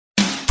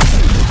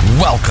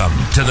Welcome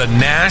to the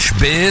Nash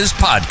Biz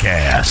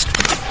Podcast,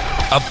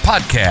 a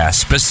podcast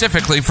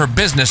specifically for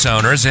business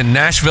owners in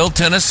Nashville,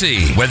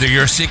 Tennessee. Whether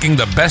you're seeking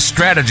the best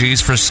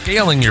strategies for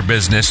scaling your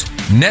business,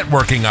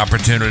 networking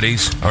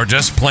opportunities, or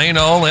just plain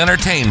old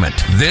entertainment,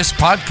 this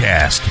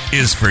podcast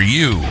is for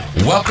you.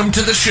 Welcome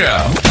to the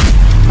show.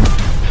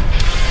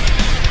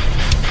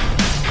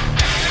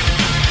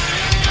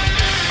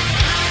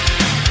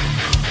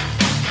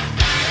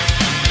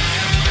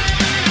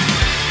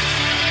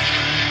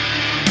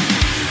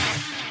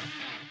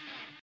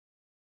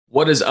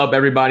 What is up,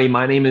 everybody?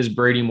 My name is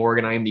Brady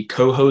Morgan. I am the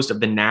co-host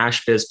of the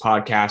Nash Biz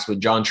Podcast with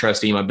John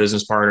Trusty, my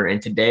business partner.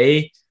 And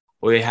today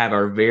we have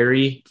our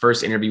very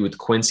first interview with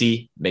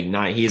Quincy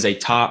McKnight. He is a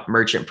top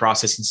merchant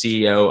processing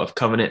CEO of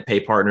Covenant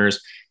Pay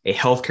Partners, a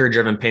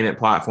healthcare-driven payment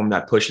platform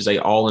that pushes an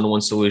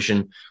all-in-one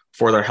solution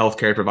for their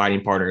healthcare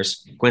providing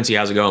partners. Quincy,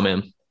 how's it going,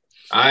 man?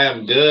 I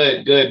am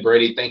good,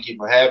 Brady. Thank you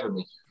for having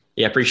me.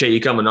 Yeah, appreciate you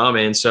coming on,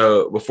 man.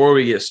 So before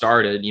we get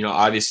started,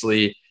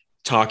 obviously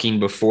talking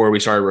before we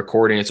started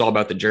recording, it's all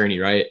about the journey,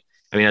 right?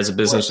 I mean, as a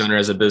business owner,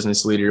 as a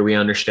business leader, we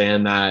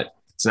understand that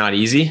it's not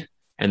easy.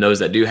 And those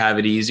that do have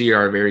it easy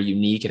are very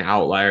unique and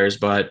outliers.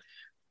 But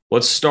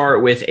let's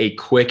start with a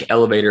quick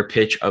elevator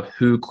pitch of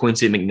who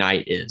Quincy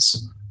McKnight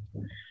is.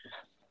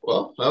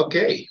 Well,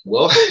 okay.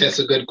 Well, that's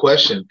a good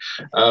question.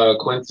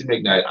 Quincy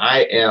McKnight,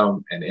 I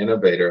am an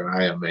innovator.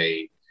 I am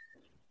an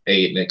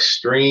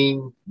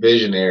extreme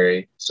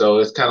visionary. So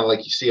it's kind of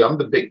like, you see, I'm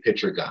the big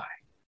picture guy.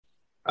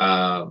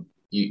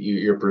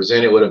 You're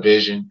presented with a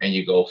vision and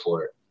you go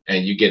for it,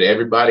 and you get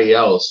everybody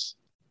else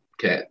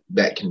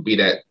that can be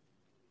that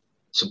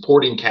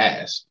supporting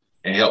cast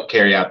and help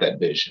carry out that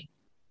vision.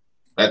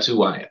 That's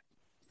who I am.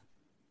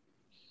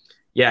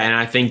 Yeah. And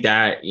I think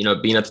that,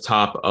 being at the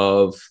top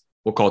of,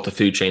 we'll call it the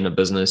food chain of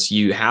business,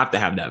 you have to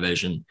have that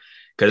vision.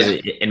 Because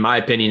in my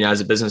opinion,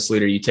 as a business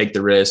leader, you take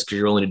the risk because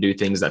you're willing to do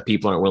things that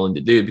people aren't willing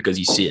to do because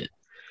you see it.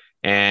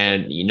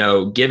 And,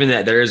 given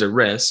that there is a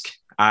risk,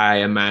 I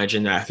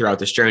imagine that throughout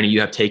this journey,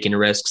 you have taken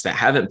risks that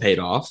haven't paid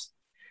off,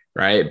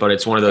 right? But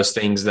it's one of those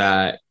things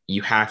that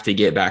you have to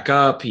get back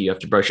up. You have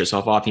to brush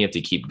yourself off. And you have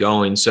to keep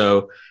going.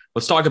 So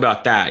let's talk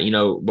about that.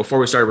 Before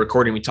we started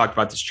recording, we talked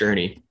about this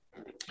journey.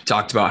 We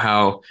talked about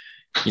how,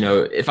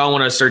 if I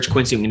want to search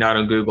Quincy McKnight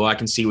on Google, I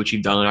can see what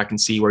you've done. I can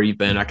see where you've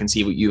been. I can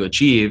see what you've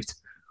achieved.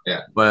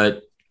 Yeah.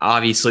 But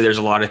obviously, there's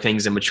a lot of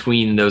things in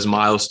between those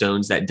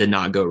milestones that did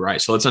not go right.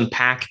 So let's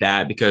unpack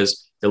that,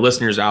 because the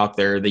listeners out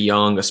there, the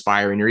young,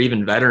 aspiring, or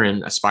even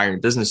veteran aspiring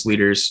business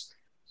leaders,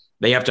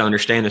 they have to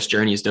understand this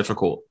journey is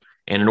difficult.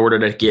 And in order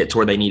to get to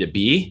where they need to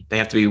be, they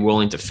have to be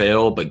willing to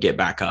fail, but get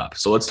back up.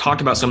 So let's talk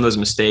about some of those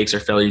mistakes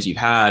or failures you've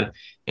had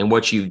and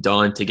what you've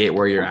done to get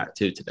where you're at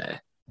today.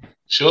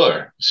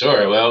 Sure.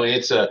 Well,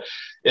 it's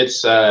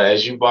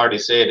as you've already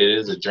said, it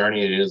is a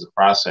journey. It is a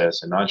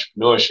process, and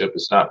entrepreneurship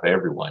is not for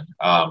everyone.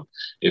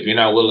 If you're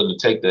not willing to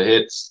take the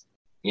hits,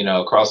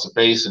 across the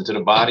face and to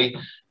the body,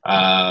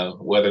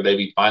 whether they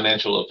be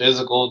financial or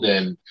physical,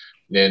 then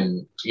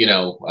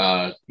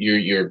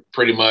you're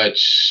pretty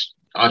much,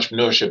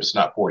 entrepreneurship is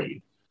not for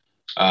you.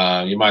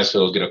 You might as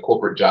well get a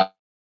corporate job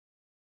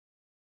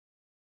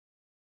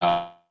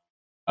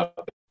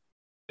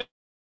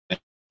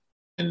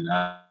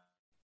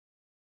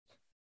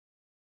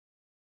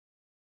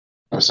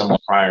or someone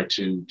prior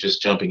to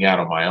just jumping out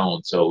on my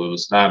own. So it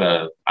was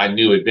not I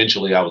knew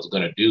eventually I was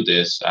going to do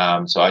this.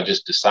 So I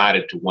just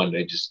decided to one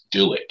day just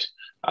do it.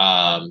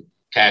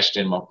 Cashed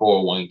in my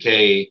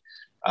 401k,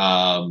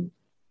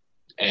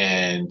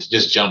 and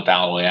just jumped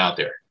all the way out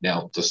there.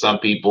 Now, to some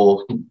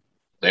people,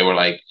 they were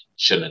like,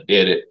 shouldn't have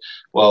did it.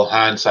 Well,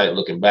 hindsight,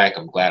 looking back,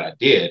 I'm glad I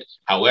did.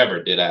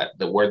 However,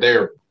 were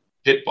there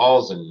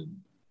pitfalls and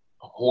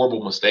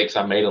horrible mistakes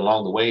I made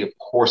along the way? Of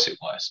course it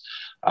was.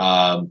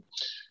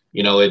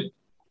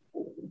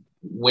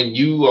 When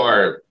you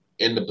are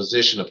in the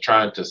position of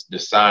trying to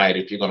decide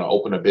if you're going to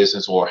open a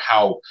business, or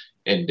how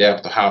in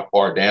depth or how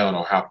far down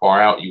or how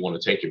far out you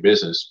want to take your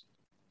business,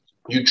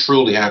 you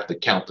truly have to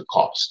count the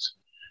cost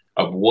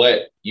of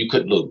what you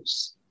could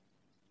lose.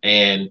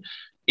 And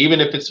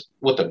even if it's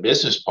with a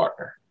business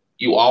partner,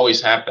 you always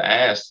have to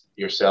ask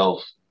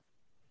yourself,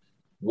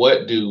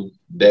 what do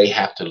they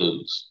have to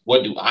lose?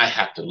 What do I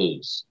have to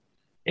lose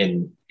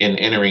in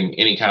entering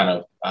any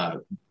kind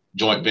of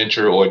joint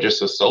venture or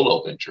just a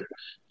solo venture?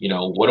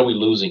 What are we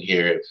losing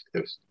here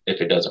if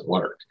it doesn't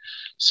work?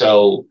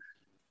 So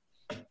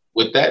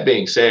with that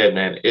being said,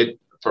 man,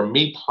 for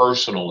me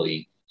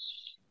personally,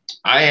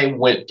 I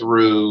went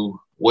through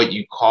what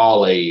you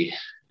call it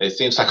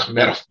seems like a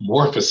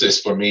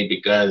metamorphosis for me,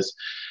 because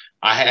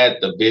I had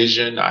the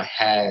vision, I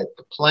had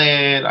the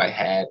plan, I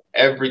had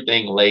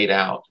everything laid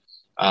out.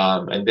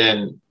 And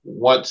then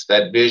once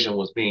that vision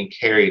was being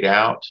carried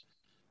out,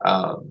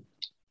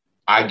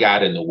 I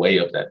got in the way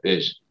of that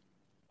vision.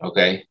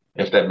 Okay.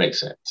 If that makes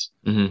sense.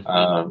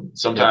 Mm-hmm.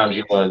 Sometimes,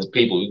 as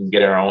people, we can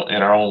get in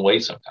our own way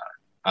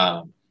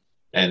sometimes.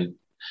 And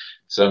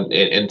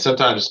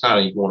sometimes it's kind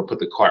of, you want to put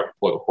the cart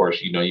before the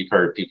horse. You've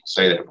heard people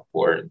say that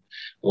before. And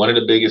one of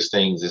the biggest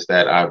things is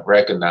that I've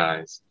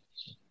recognized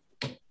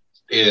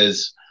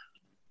is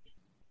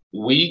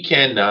we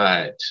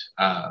cannot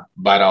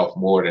bite off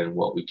more than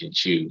what we can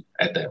chew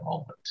at that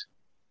moment.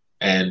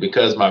 And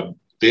because my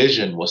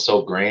vision was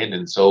so grand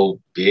and so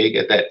big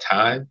at that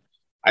time,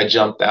 I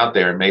jumped out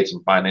there and made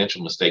some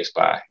financial mistakes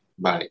by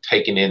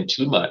taking in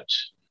too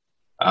much,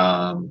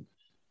 and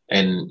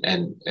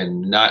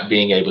not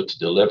being able to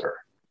deliver,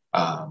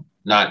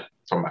 not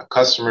for my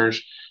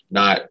customers,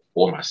 not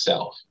for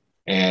myself.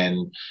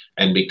 And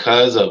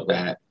because of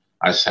that,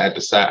 I had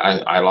to say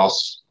I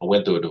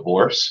went through a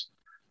divorce.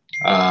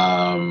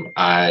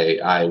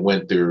 I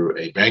went through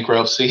a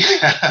bankruptcy.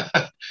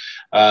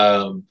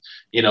 But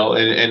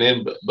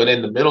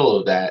in the middle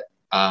of that,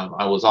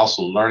 I was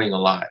also learning a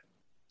lot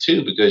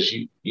too, because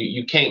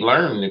you can't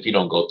learn if you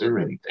don't go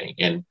through anything.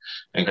 And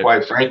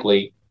quite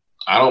frankly,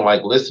 I don't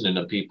like listening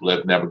to people that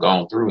have never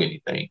gone through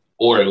anything,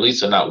 or at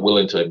least are not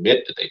willing to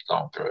admit that they've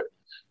gone through it.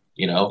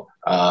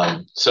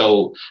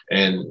 So,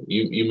 and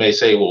you may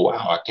say, well,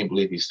 wow, I can't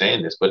believe he's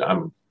saying this, but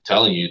I'm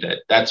telling you that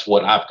that's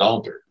what I've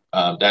gone through.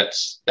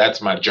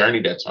 That's my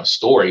journey. That's my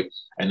story.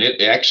 And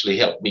it actually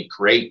helped me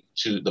create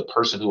to the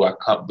person who I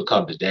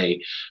become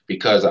today,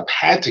 because I've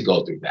had to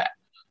go through that.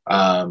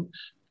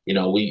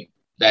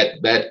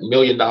 That $1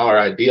 million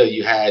idea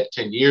you had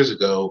 10 years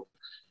ago,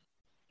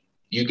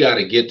 you got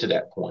to get to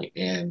that point.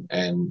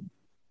 And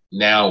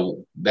now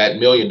that $1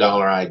 million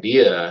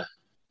idea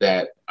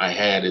that I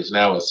had is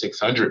now a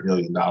 $600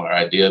 million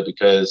idea,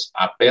 because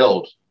I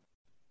failed,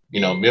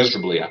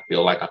 miserably. I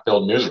feel like I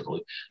failed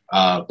miserably,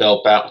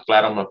 fell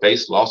flat on my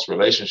face, lost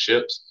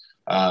relationships,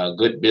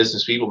 good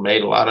business people,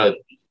 made a lot of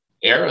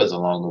errors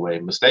along the way,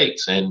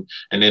 mistakes. And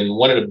then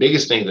one of the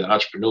biggest things that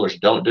entrepreneurs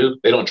don't do,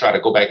 they don't try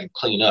to go back and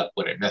clean up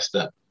what they messed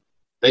up.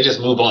 They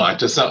just move on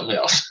to something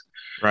else.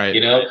 Right.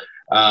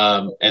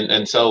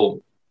 And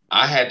so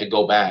I had to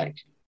go back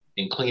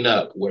and clean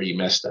up where you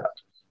messed up.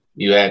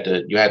 You had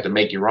to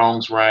make your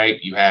wrongs right.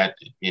 You had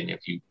to, and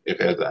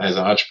if as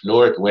an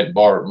entrepreneur, if you went and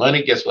borrowed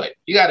money, guess what?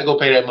 You got to go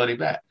pay that money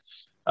back.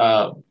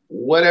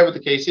 Whatever the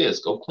case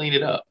is, go clean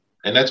it up.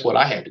 And that's what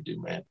I had to do,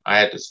 man. I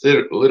had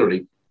to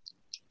literally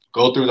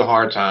go through the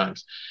hard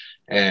times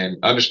and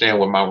understand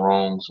what my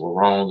wrongs were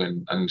wrong,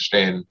 and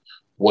understand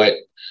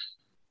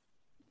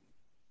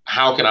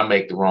how can I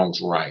make the wrongs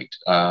right?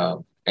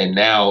 And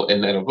now,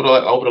 and then over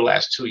the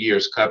last 2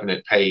 years,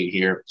 Covenant Pay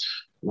here,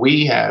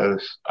 we've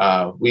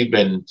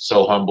been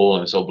so humble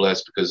and so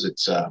blessed, because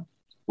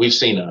we've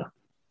seen a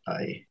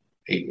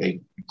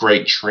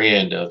great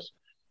trend of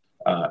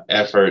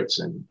efforts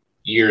and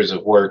years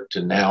of work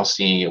to now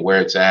seeing it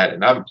where it's at.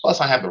 And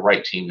plus I have the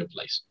right team in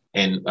place,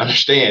 and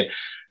understand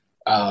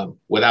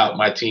without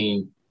my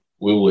team,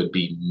 we would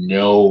be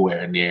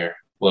nowhere near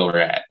where we're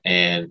at.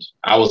 And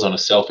I was on a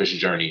selfish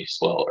journey as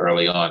well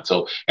early on.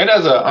 So, and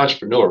as an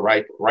entrepreneur,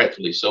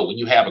 rightfully so, when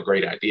you have a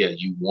great idea,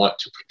 you want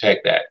to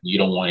protect that. You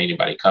don't want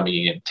anybody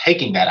coming in and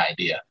taking that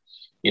idea,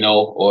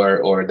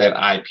 or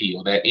that IP,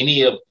 or that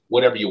any of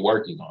whatever you're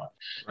working on.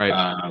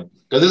 Right.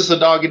 Because this is a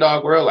dog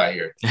world out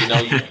here.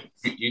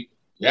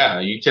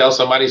 You tell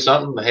somebody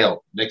something,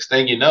 hell, next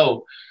thing you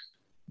know,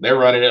 they're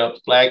running up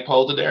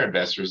flagpole to their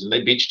investors, and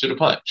they beat you to the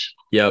punch.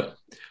 Yep.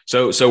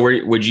 So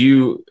would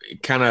you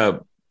kind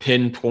of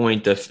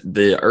pinpoint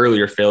the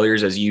earlier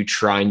failures as you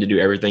trying to do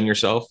everything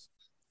yourself?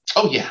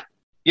 Oh yeah.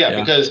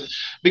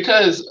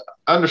 Because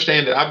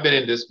understand that I've been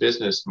in this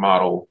business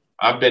model.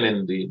 I've been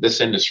in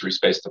this industry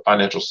space, the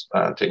financial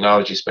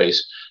technology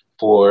space,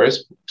 for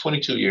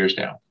 22 years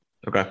now.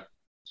 Okay.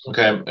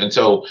 And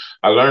so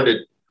I learned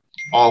it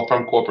all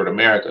from corporate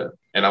America,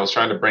 and I was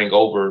trying to bring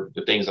over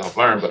the things I've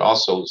learned, but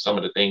also some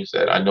of the things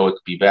that I know it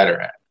could be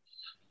better at.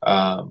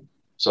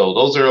 So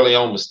those early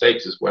on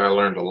mistakes is where I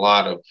learned a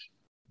lot of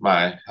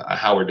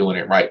how we're doing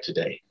it right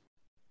today.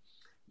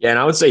 Yeah. And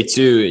I would say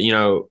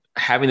too,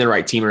 having the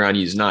right team around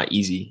you is not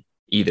easy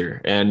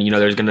either. And,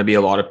 there's going to be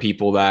a lot of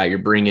people that you're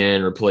bringing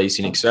in,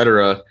 replacing, et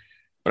cetera.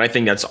 But I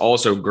think that's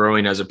also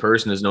growing as a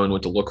person, is knowing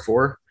what to look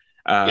for,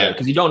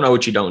 because you don't know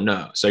what you don't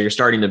know. So you're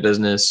starting a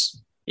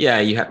business. Yeah.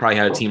 You probably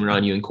had a team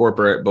around you in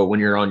corporate, but when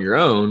you're on your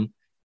own,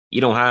 you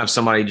don't have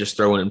somebody just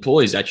throwing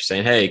employees at you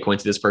saying, hey,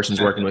 Quincy, this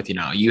person's working with you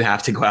now. You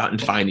have to go out and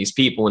find these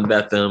people and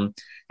vet them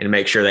and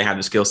make sure they have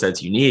the skill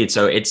sets you need.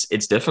 So it's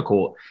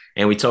difficult.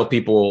 And we tell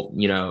people,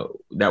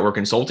 that we're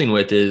consulting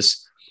with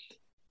is,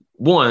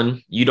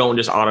 one, you don't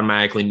just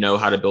automatically know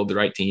how to build the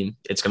right team.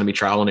 It's going to be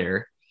trial and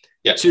error.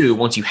 Yeah. Two,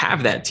 once you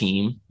have that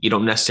team, you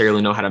don't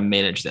necessarily know how to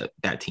manage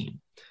that team.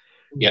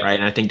 Yeah. Right.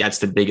 And I think that's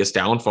the biggest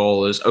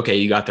downfall is, okay,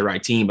 you got the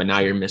right team, but now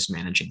you're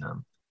mismanaging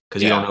them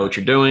because you don't know what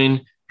you're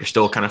doing. You're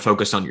still kind of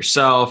focused on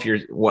yourself.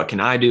 What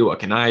can I do? What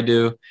can I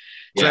do?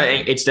 So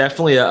it's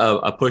definitely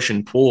a push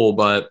and pull,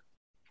 but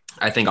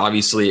I think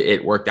obviously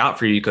it worked out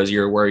for you because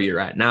you're where you're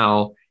at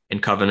now,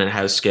 and Covenant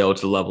has scaled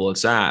to the level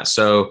it's at.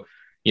 So,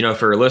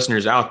 for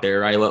listeners out there,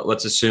 right,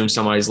 let's assume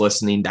somebody's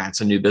listening.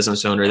 That's a new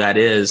business owner. That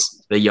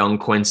is the young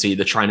Quincy,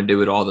 the trying to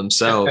do it all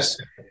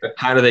themselves.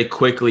 How do they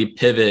quickly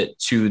pivot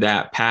to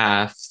that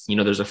path?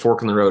 There's a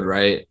fork in the road,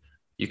 right?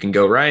 You can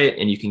go right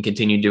and you can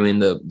continue doing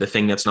the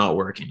thing that's not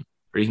working.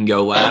 or you can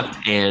go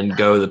left and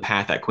go the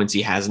path that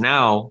Quincy has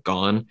now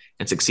gone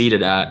and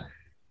succeeded at.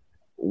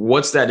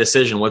 What's that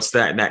decision? What's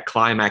that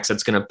climax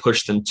that's going to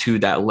push them to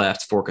that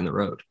left fork in the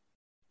road?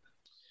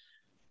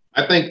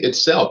 I think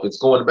it's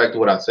going back to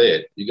what I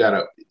said.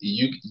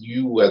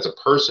 You as a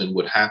person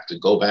would have to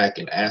go back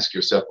and ask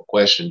yourself a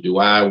question. Do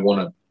I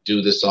want to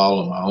do this all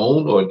on my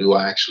own, or do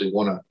I actually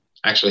want to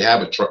actually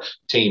have a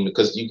team?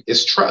 Because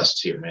it's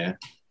trust here, man.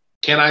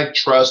 Can I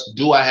trust?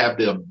 Do I have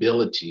the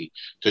ability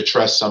to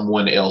trust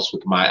someone else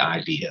with my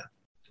idea?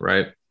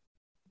 Right.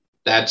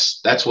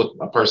 That's what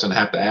a person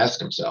have to ask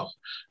himself.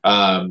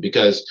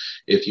 Because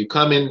if you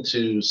come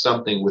into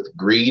something with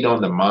greed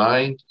on the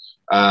mind,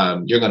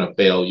 you're going to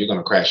fail. You're going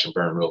to crash and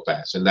burn real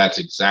fast. And that's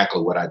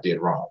exactly what I did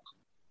wrong.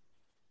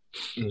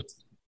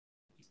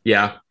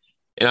 Yeah.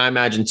 And I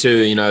imagine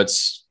too,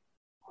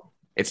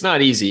 it's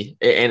not easy.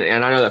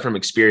 And I know that from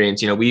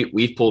experience,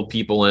 we've pulled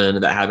people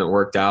in that haven't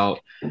worked out.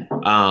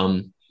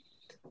 And,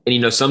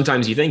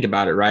 sometimes you think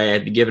about it, right?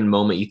 At the given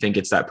moment, you think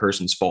it's that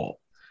person's fault.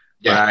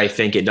 Yeah. But I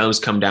think it does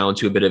come down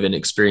to a bit of an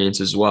experience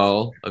as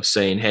well of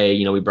saying,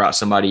 hey, we brought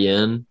somebody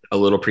in a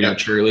little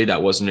prematurely.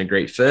 That wasn't a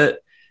great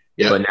fit.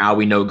 Yeah. But now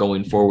we know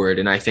going forward.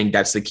 And I think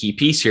that's the key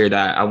piece here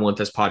that I want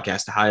this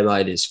podcast to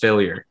highlight is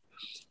failure,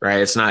 right?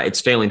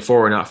 It's failing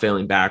forward, not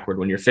failing backward.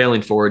 When you're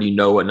failing forward, you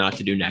know what not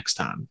to do next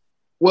time.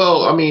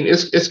 Well, I mean,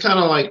 it's kind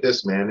of like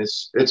this, man.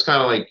 It's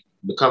kind of like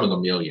becoming a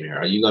millionaire.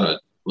 Are you going to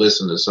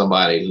listen to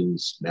somebody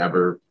who's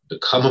never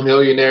become a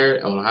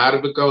millionaire on how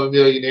to become a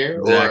millionaire?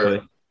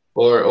 Exactly.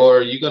 Or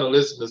are you going to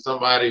listen to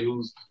somebody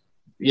who's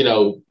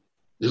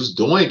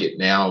doing it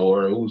now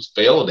or who's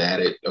failed at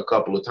it a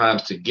couple of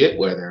times to get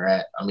where they're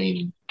at? I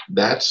mean,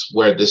 that's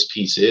where this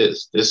piece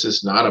is. This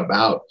is not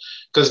about,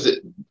 because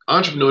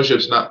entrepreneurship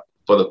is not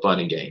for the fun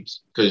and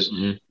games, because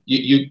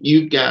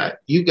you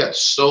got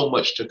so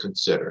much to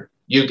consider.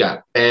 You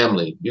got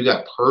family, you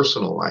got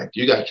personal life,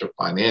 you got your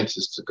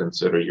finances to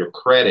consider, your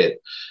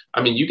credit.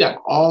 I mean, you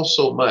got all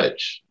so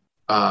much,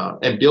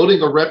 and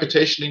building a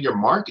reputation in your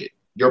market,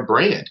 your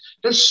brand.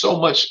 There's so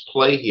much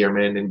play here,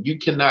 man, and you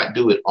cannot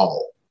do it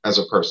all as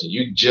a person.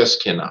 You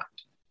just cannot.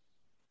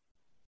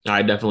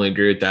 I definitely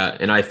agree with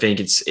that. And I think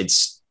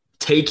it's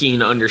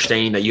taking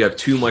understanding that you have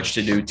too much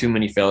to do, too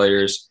many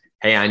failures.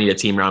 Hey, I need a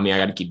team around me. I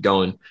got to keep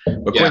going.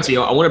 But Quincy,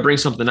 I want to bring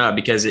something up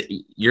because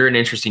you're an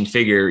interesting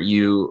figure.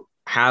 You're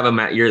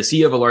the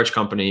CEO of a large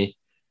company.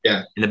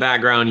 Yeah. In the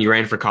background, you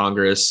ran for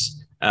Congress.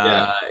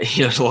 You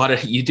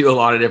do a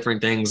lot of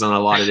different things on a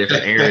lot of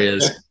different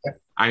areas.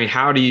 I mean,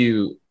 how do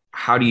you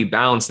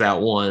balance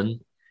that, one?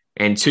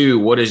 And two,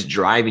 what is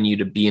driving you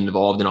to be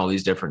involved in all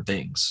these different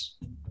things?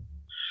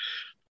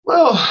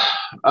 Well,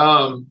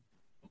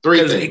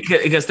 three things.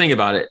 Because think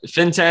about it.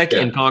 FinTech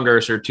and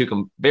Congress are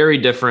two very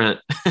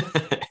different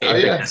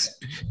areas.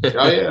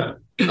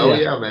 Oh,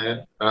 yeah,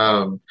 man.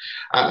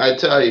 I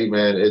tell you,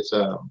 man,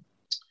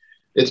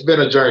 it's been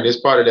a journey.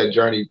 It's part of that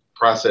journey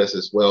process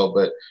as well.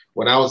 But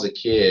when I was a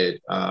kid,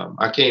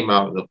 I came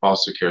out of the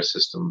foster care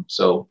system.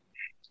 So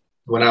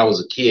when I was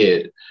a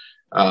kid,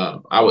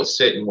 I would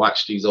sit and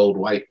watch these old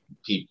white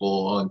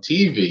people on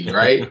TV,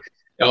 right?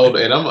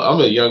 And I'm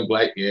a young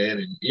black man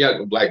and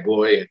young black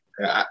boy,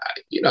 and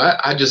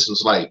I just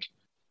was like,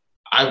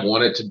 I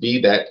wanted to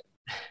be that.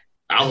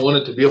 I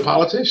wanted to be a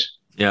politician.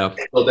 Yeah.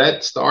 So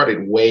that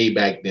started way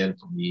back then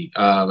for me,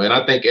 and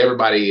I think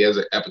everybody as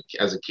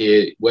a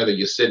kid, whether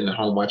you're sitting at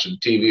home watching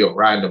TV or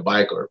riding a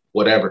bike or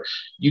whatever,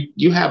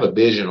 you have a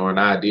vision or an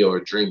idea or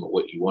a dream of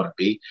what you want to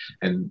be,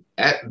 and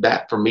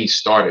that for me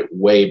started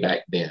way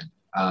back then.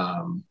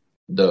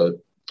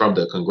 From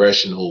the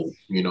congressional,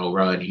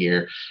 run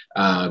here.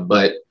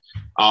 But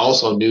I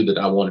also knew that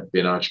I wanted to be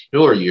an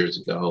entrepreneur years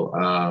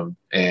ago.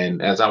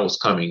 And as I was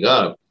coming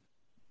up,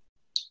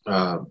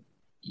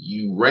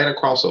 you ran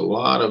across a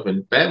lot of,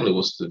 and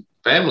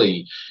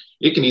family,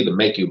 it can either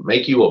make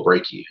you or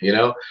break you,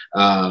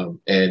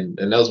 and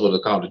those what are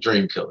called the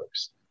dream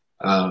killers.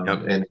 And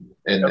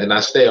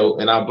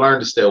I've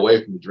learned to stay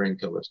away from the dream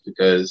killers,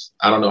 because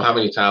I don't know how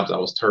many times I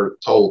was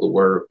told the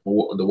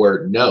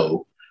word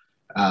no,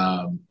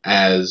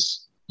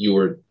 as you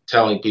were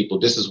telling people,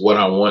 this is what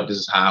I want, this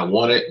is how I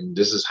want it, and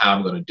this is how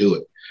I'm going to do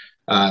it.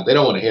 They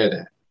don't want to hear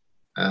that.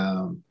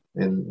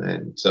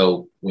 And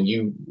so when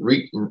you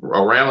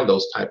around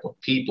those type of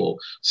people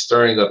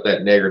stirring up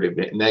that negative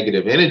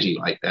energy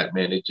like that,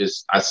 man,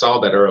 I saw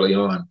that early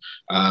on.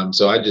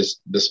 So I just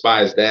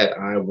despised that.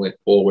 I went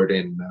forward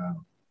and,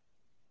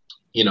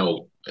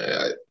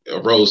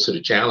 rose to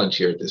the challenge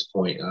here at this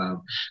point.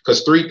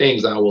 Because three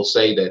things I will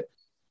say that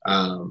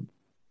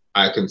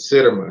I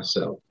consider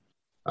myself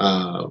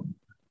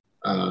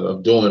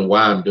of doing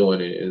why I'm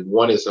doing it. And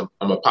one is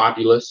I'm a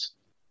populist.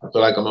 I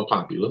feel like I'm a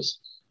populist.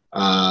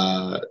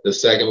 The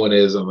second one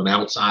is I'm an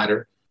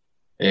outsider.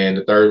 And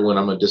the third one,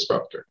 I'm a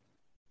disruptor.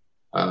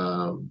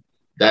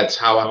 That's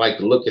how I like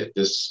to look at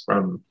this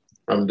from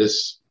the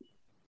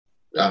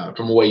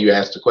way you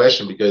asked the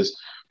question, because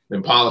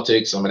in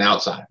politics, I'm an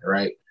outsider,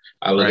 right?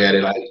 I look at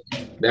it like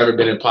never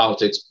been in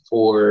politics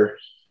before,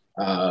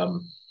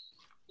 and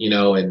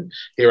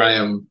here I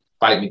am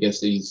fighting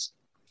against these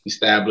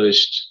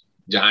established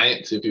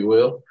giants, if you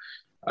will.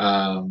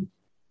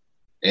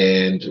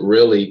 And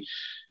really,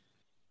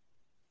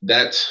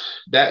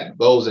 that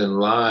goes in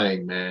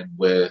line, man,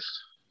 with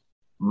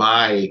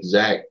my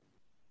exact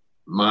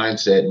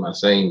mindset, my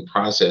same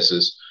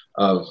processes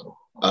of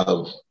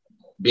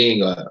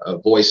being a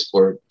voice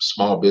for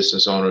small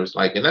business owners.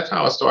 And that's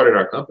how I started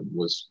our company,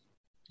 was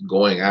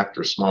going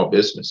after small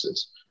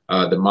businesses,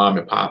 the mom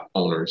and pop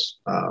owners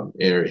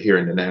here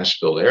in the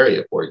Nashville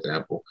area, for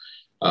example,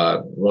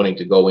 wanting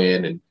to go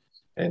in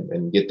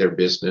and get their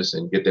business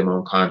and get them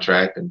on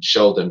contract and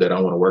show them that I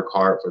want to work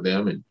hard for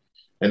them.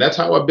 And that's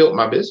how I built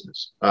my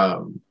business,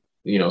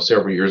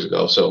 several years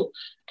ago. So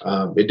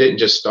it didn't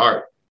just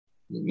start,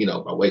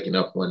 by waking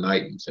up one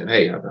night and saying,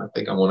 hey, I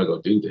think I want to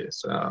go do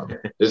this.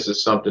 This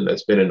is something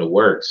that's been in the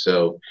works.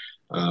 So,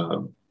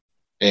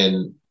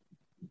 and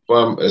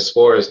as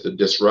far as the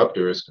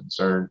disruptor is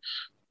concerned,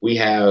 we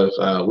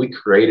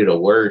created a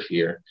word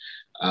here.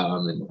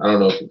 And I don't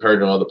know if you've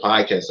heard it on all the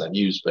podcasts I've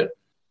used, but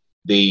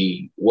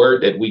the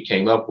word that we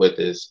came up with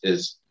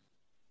is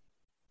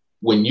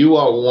when you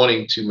are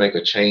wanting to make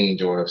a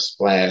change or a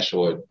splash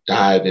or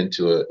dive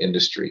into an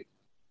industry,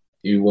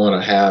 you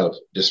want to have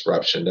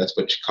disruption. That's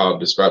what you call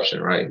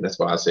disruption, right? And that's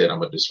why I said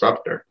I'm a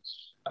disruptor.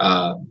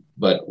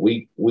 But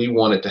we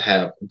wanted to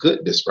have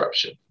good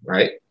disruption,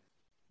 right?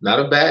 Not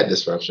a bad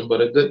disruption,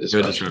 but a good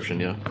disruption. Good disruption,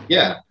 yeah.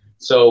 Yeah.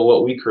 So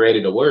what we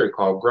created a word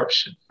called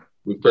gruption.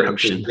 We put them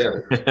two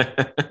together.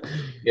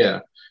 Yeah.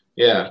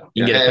 Yeah.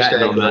 You can get a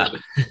patent on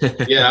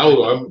that. Yeah.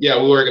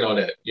 We're working on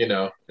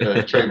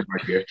that,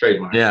 trademark here,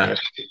 trademark. Yeah.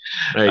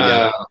 There you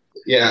go.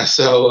 Yeah.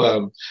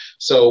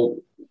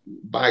 So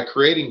by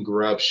creating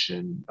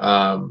gruption,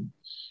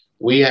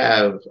 we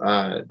have,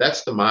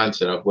 that's the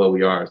mindset of where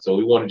we are. So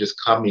we want to just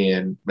come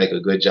in, make a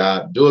good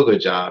job, do a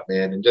good job,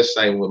 man. And just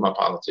same with my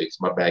politics,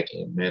 my back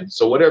end, man.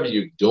 So whatever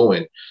you're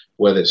doing,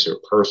 whether it's your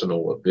personal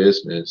or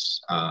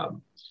business,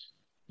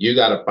 you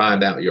got to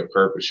find out your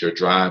purpose, your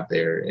drive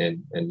there.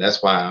 And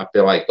that's why I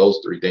feel like those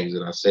three things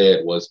that I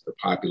said was the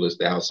populist,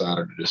 the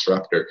outsider, the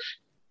disruptor.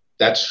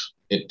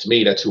 To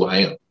me, that's who I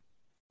am.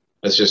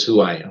 That's just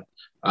who I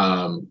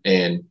am.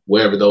 And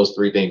wherever those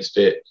three things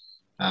fit,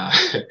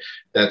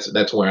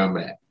 that's where I'm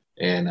at.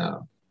 And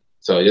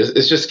so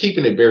it's just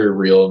keeping it very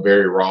real and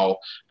very raw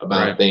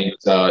about things.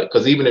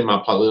 Because even in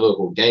my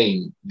political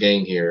game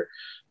here,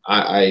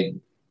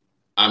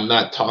 I'm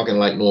not talking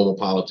like normal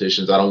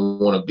politicians. I don't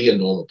want to be a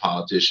normal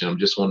politician. I'm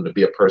just wanting to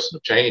be a person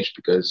of change,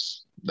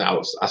 because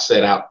I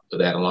set out for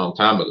that a long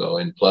time ago.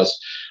 And plus,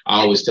 I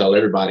always tell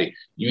everybody,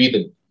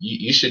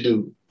 you should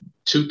do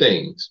two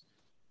things.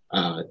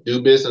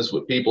 Do business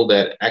with people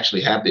that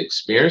actually have the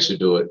experience to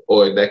do it,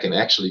 or that can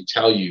actually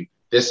tell you,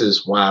 this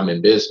is why I'm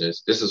in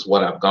business. This is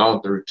what I've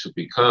gone through to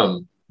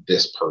become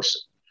this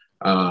person.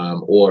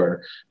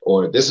 Or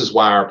this is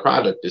why our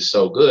product is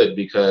so good,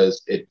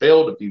 because it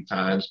failed a few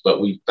times,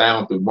 but we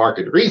found through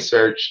market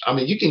research. I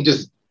mean, you can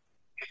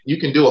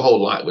do a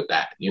whole lot with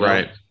that,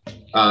 Right.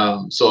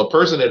 So a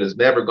person that has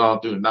never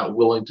gone through and not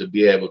willing to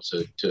be able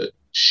to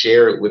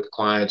share it with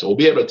clients, or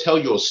be able to tell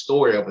you a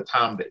story of a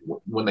time that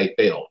when they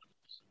failed,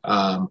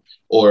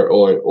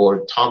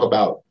 or talk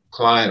about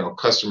client or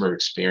customer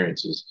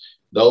experiences,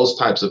 those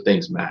types of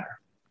things matter.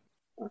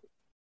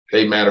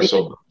 They matter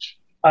so much.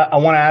 I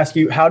want to ask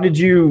you, how did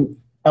you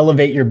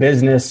elevate your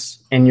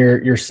business and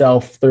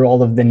yourself through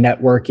all of the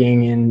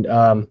networking and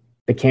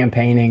the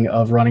campaigning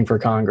of running for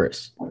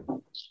Congress?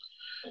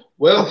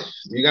 Well,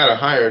 you got to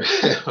hire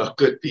a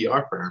good PR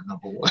firm,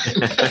 number one.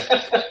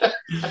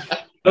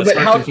 But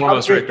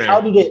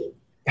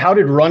how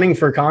did running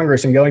for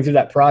Congress and going through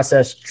that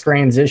process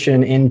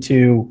transition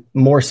into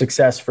more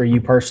success for you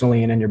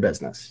personally and in your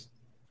business?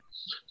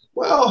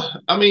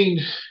 Well, I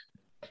mean,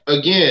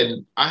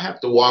 again, I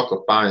have to walk a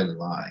fine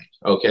line,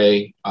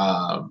 okay,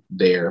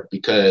 there,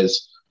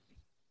 because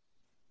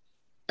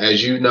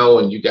as you know,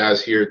 and you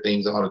guys hear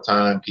things all the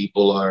time,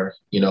 people are,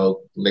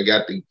 they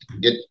got to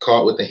get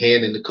caught with the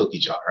hand in the cookie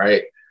jar,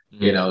 right?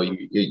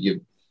 Mm-hmm.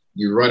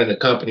 You're running a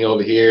company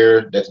over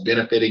here that's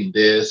benefiting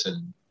this,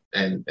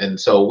 and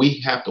so we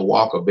have to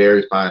walk a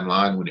very fine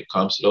line when it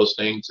comes to those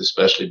things,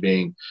 especially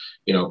being,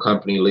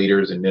 company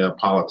leaders and then a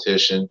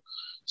politician.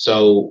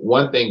 So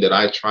one thing that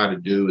I try to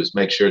do is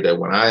make sure that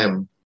when I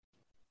am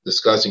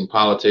discussing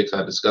politics,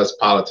 I discuss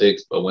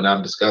politics, but when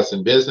I'm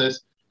discussing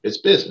business, it's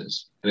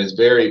business. And I'm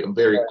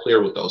very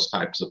clear with those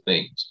types of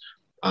things.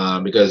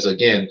 Because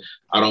again,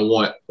 I don't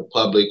want the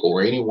public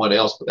or anyone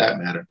else for that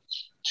matter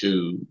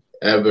to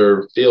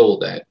ever feel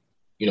that,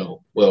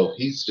 well,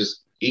 he's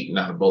just eating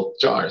out of both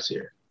jars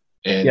here.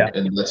 And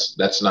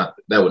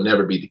that would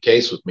never be the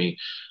case with me.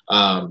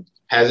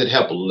 Has it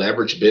helped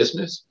leverage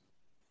business?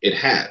 It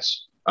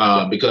has.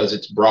 Because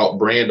it's brought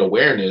brand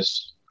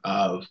awareness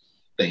of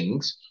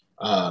things,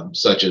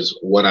 such as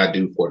what I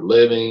do for a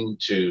living,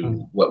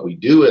 to what we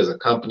do as a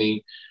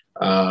company,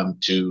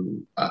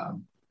 to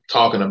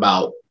talking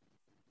about,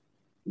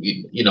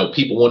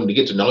 people wanting to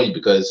get to know you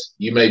because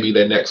you may be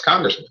their next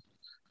congressman.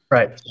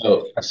 Right.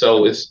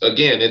 So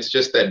it's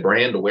just that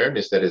brand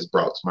awareness that is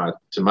brought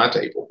to my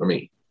table for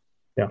me.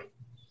 Yeah.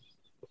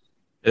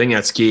 I think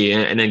that's key.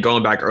 And then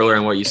going back earlier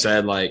on what you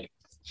said, like,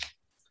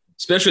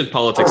 especially with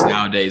politics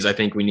nowadays, I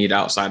think we need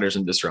outsiders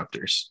and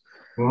disruptors.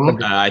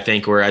 Mhm. I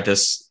think we're at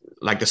this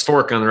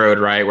fork on the road,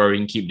 right, where we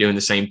can keep doing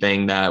the same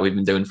thing that we've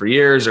been doing for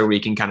years, or we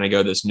can kind of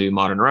go this new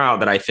modern route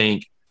that I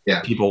think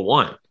people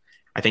want.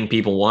 I think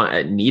people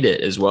need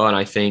it as well. And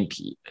I think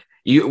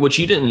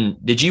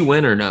did you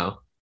win or no?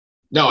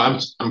 No,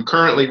 I'm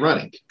currently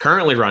running.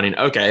 Currently running.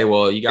 Okay.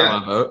 Well, you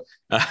got my vote.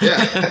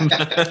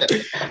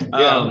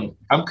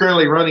 I'm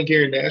currently running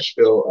here in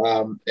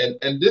Nashville.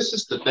 And this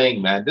is the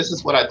thing, man. This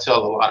is what I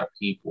tell a lot of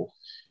people.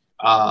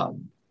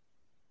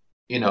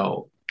 You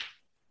know,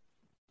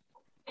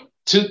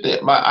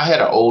 I had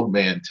an old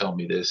man tell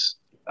me this,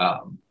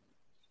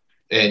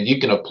 and you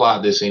can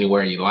apply this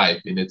anywhere in your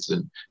life. And this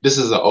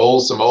is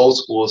some old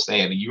school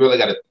saying, and you really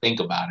got to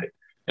think about it.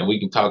 And we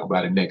can talk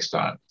about it next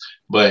time.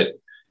 But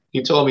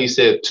he told me, he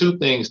said 2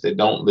 things that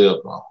don't live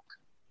long.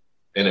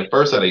 And at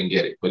first I didn't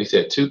get it, but he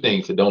said 2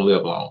 things that don't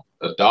live long: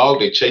 a dog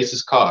that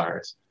chases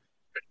cars,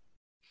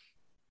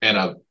 and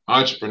an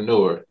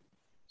entrepreneur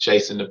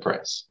chasing the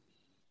press.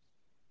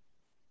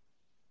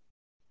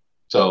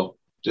 So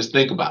just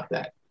think about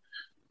that.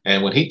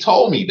 And when he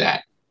told me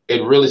that, it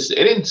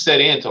didn't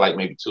set in until like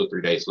maybe 2 or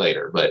 3 days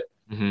later, but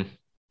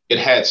it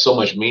had so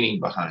much meaning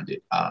behind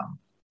it.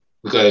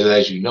 Because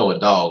as you know, a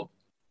dog,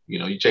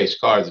 you chase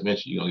cars,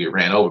 eventually you're gonna get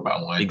ran over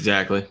by one.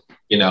 Exactly.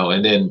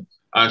 And then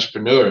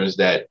entrepreneurs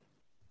that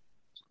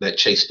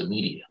chase the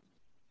media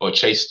or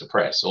chase the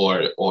press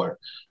or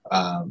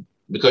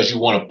because you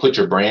want to put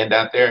your brand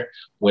out there,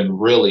 when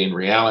really in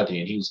reality,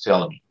 and he was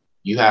telling me,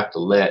 you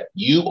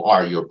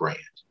are your brand.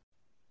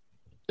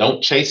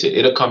 Don't chase it.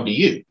 It'll come to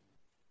you.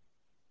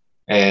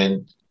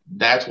 And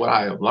that's what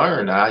I have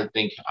learned. I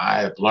think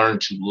I have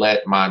learned to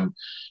let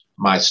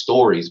my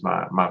stories,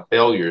 my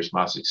failures,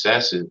 my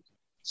successes,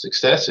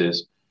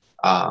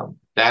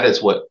 that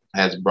is what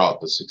has brought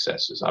the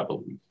successes, I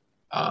believe.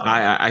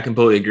 I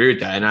completely agree with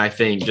that. And I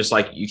think, just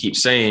like you keep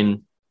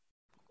saying,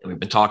 and we've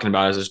been talking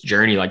about, is this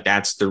journey, like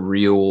that's the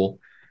real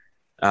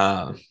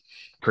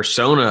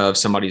persona of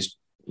somebody's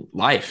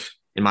life,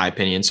 in my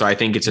opinion. So I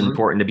think it's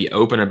important to be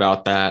open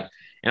about that.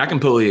 And I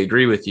completely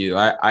agree with you.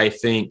 I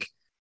think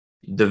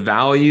the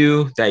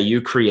value that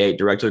you create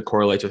directly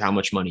correlates with how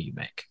much money you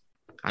make.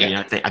 I mean,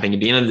 I think at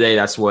the end of the day,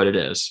 that's what it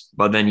is.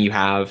 But then you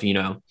have,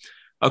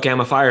 okay, I'm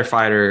a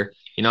firefighter,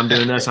 I'm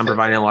doing this, I'm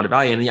providing a lot of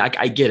value. And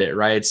I get it,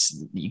 right?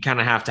 You kind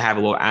of have to have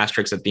a little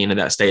asterisk at the end of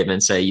that statement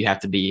and say you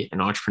have to be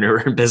an entrepreneur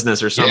in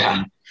business or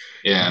something.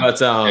 Yeah.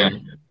 But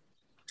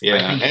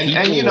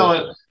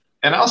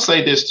and I'll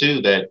say this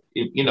too, that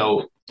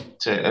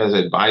as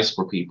advice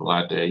for people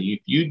out there,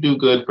 you do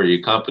good for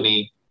your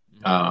company,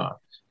 and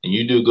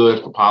you do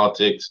good for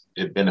politics,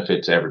 it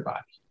benefits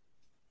everybody.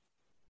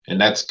 And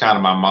that's kind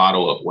of my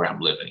motto of where I'm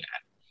living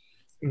at.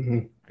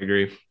 I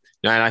agree.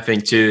 And I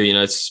think too,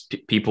 it's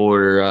people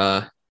are,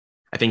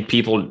 I think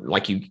people,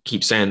 like you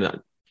keep saying, that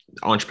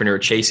entrepreneur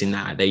chasing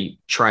that, they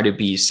try to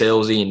be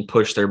salesy and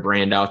push their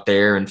brand out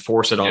there and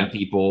force it on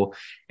people.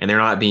 And they're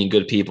not being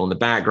good people in the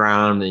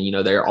background.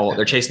 And,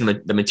 they're chasing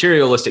the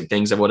materialistic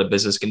things of what a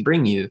business can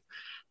bring you.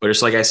 But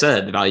just like I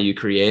said, the value you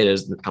create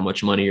is how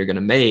much money you're going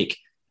to make.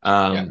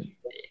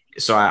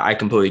 So I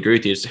completely agree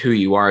with you. It's who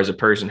you are as a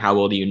person. How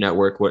well do you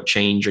network? What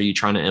change are you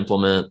trying to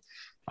implement?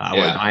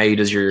 What value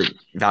does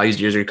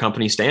your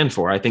company stand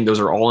for? I think those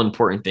are all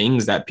important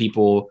things that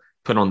people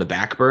put on the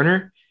back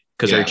burner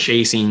because they're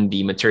chasing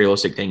the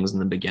materialistic things in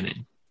the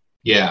beginning.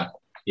 Yeah.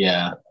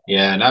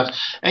 And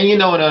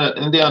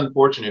the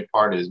unfortunate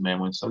part is, man,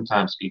 when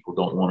sometimes people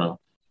don't want to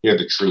hear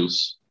the truth,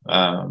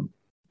 don't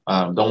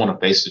want to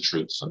face the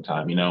truth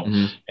sometimes,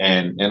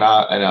 and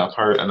I've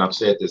heard, and I've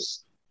said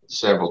this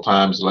several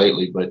times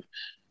lately, but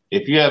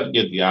if you ever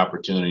get the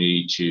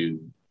opportunity to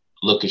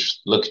look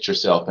at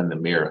yourself in the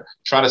mirror,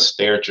 try to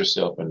stare at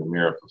yourself in the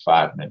mirror for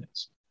 5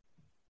 minutes.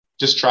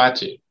 Just try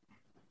to.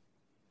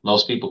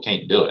 Most people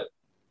can't do it.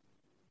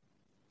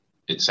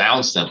 It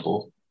sounds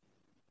simple,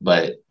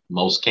 but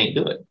most can't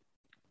do it.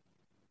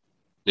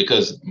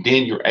 Because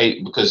then you're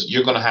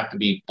going to have to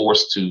be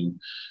forced to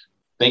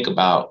think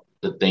about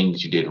the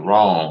things you did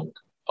wrong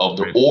or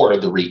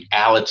the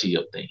reality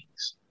of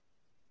things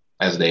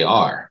as they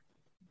are.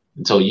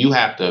 And so you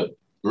have to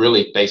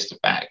really face the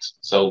facts.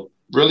 So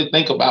really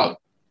think about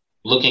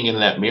looking in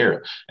that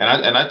mirror.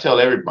 And I tell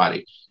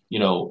everybody,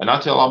 and I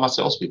tell all my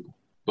salespeople,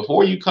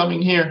 before you come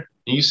in here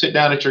and you sit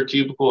down at your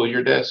cubicle or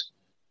your desk,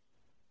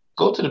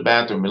 go to the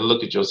bathroom and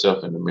look at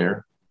yourself in the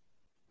mirror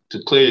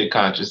to clear your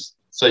conscience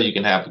so you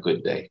can have a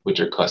good day with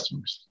your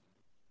customers.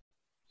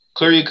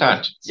 Clear your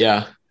conscience.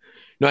 Yeah.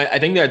 No, I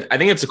think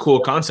it's a cool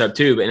concept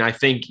too. And I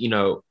think,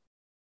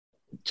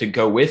 to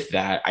go with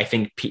that, I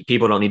think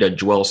people don't need to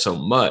dwell so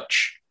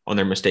much on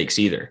their mistakes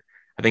either.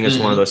 I think it's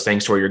one of those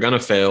things where you're going to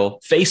fail,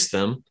 face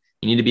them.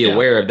 You need to be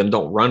aware of them.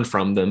 Don't run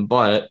from them.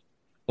 But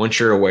once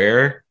you're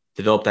aware,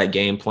 develop that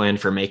game plan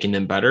for making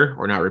them better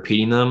or not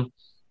repeating them.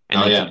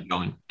 And then keep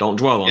going. Don't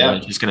dwell on them.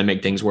 It's just going to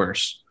make things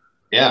worse.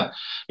 Yeah.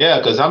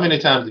 Because how many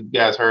times have you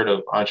guys heard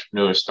of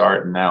entrepreneurs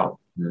starting out,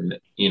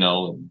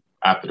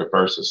 after the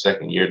first or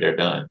second year, they're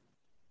done.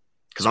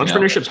 Because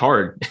entrepreneurship's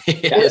hard.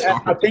 It is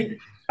hard.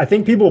 I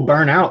think people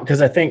burn out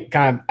because I think,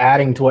 kind of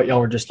adding to what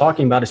y'all were just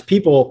talking about, is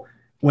people,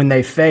 when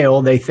they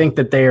fail, they think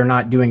that they are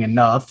not doing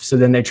enough. So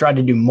then they try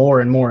to do more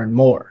and more and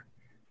more.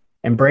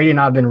 And Brady and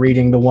I have been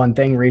reading The One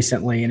Thing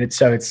recently, and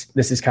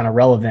this is kind of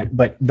relevant.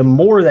 But the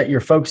more that you're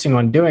focusing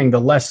on doing, the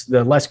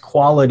less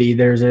quality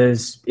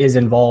is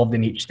involved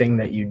in each thing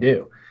that you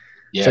do.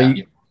 Yeah. So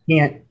you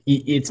can't.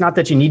 It's not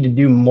that you need to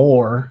do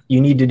more;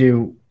 you need to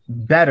do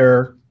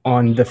better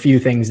on the few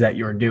things that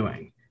you're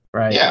doing.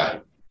 Right. Yeah.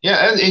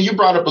 Yeah. And you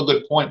brought up a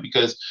good point,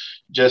 because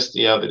just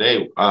the other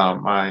day,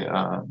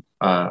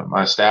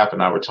 my staff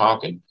and I were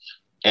talking,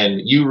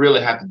 and you really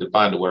have to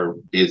define the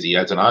word busy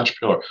as an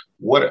entrepreneur.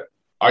 What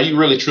are you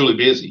really truly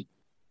busy,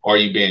 or are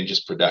you being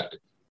just productive?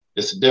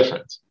 It's a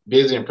difference.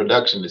 Busy and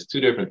production is two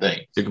different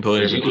things. You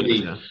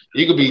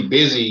could be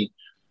busy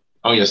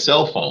on your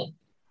cell phone,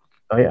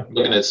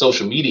 looking at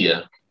social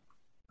media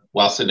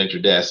while sitting at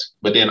your desk,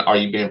 but then are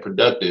you being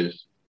productive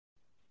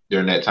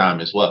during that time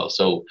as well?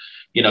 So,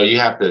 you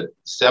have to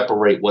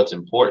separate what's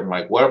important.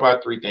 Like, what are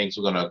our 3 things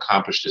we're going to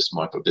accomplish this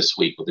month or this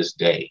week or this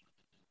day?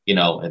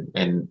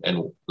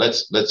 And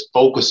let's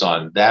focus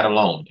on that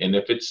alone. And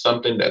if it's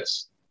something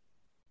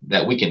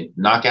that we can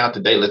knock out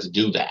today, let's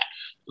do that.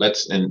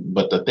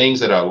 But the things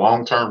that are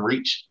long-term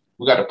reach,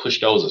 we got to push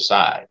those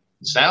aside.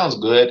 It sounds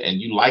good, and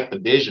you like the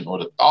vision or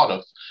the thought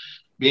of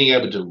being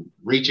able to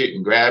reach it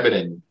and grab it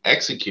and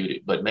execute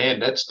it. But man,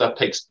 that stuff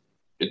takes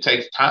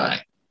time.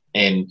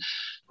 And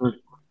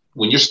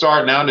when you're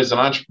starting out as an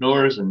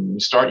entrepreneur and you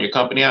start your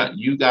company out,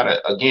 you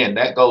gotta, again,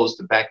 that goes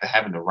back to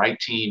having the right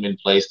team in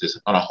place that's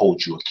going to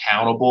hold you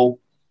accountable.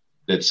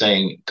 That's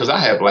saying, because I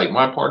have like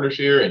my partners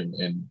here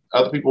and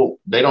other people,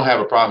 they don't have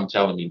a problem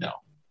telling me no.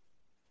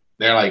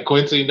 They're like,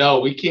 Quincy, no,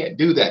 we can't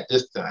do that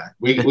this time.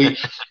 We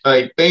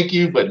like, thank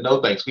you, but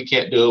no thanks. We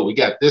can't do it. We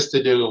got this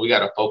to do, and we got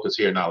to focus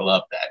here. And I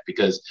love that,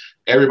 because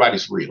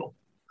everybody's real.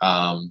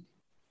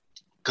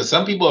 Because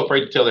some people are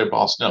afraid to tell their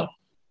boss no.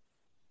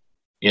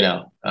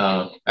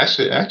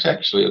 Actually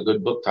a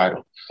good book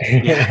title.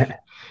 Yeah.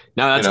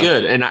 No, that's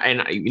good.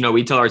 And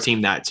we tell our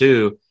team that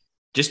too.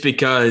 Just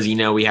because,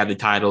 we have the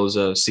titles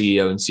of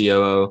CEO and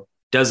COO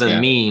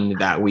doesn't mean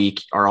that we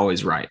are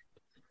always right.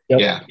 Yep.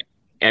 Yeah.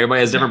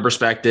 Everybody has different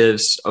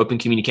perspectives, open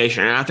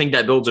communication. And I think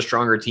that builds a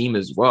stronger team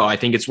as well. I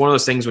think it's one of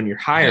those things when you're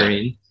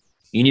hiring,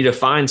 you need to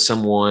find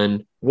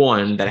someone,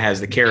 one, that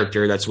has the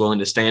character that's willing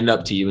to stand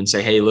up to you and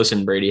say, hey,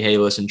 listen, Brady. Hey,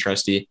 listen,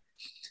 Trusty.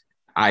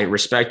 I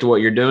respect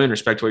what you're doing,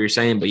 respect what you're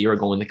saying, but you're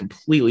going the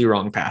completely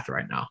wrong path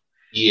right now.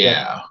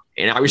 Yeah.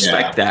 And I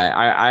respect that.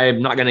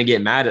 I'm not going to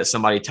get mad at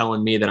somebody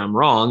telling me that I'm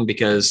wrong,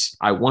 because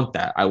I want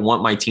that. I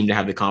want my team to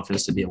have the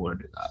confidence to be able to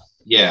do that.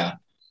 Yeah.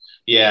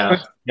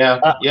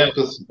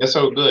 Because that's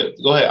so good.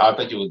 Go ahead. I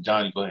think it was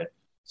Johnny. Go ahead.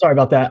 Sorry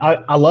about that.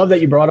 I love that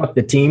you brought up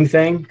the team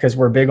thing, because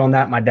we're big on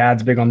that. My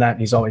dad's big on that, and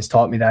he's always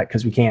taught me that,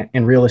 because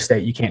in real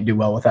estate, you can't do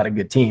well without a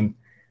good team.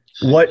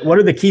 What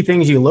are the key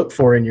things you look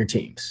for in your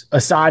teams,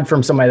 aside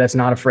from somebody that's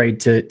not afraid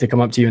to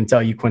come up to you and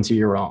tell you, Quincy,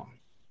 you're wrong?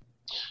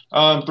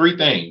 3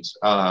 things.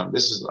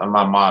 This is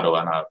my motto,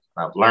 and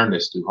I've learned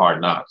this through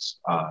Hard Knocks.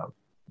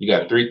 You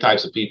got 3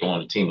 types of people on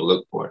the team to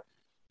look for.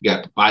 You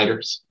got the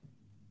fighters.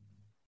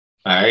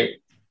 All right.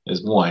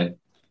 There's one.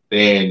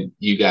 Then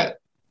you got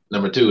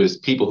number 2 is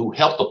people who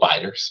help the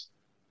fighters.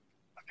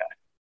 Okay.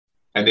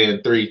 And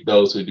then 3,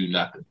 those who do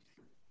nothing.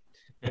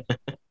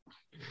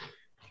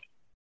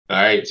 All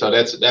right. So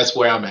that's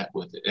where I'm at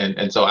with it.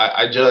 And so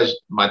I judge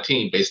my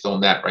team based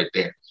on that right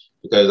there,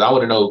 because I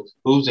want to know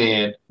who's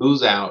in,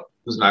 who's out,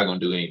 who's not going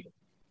to do anything,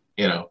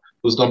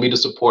 who's going to be the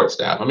support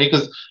staff. I mean,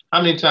 because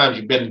how many times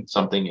you've been in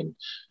something and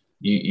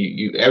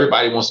you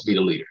everybody wants to be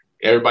the leader.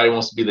 Everybody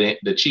wants to be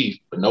the chief,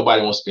 but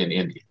nobody wants to be an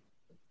Indian.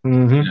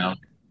 Mm-hmm.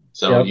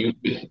 So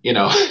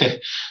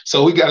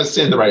so we got to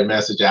send the right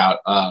message out.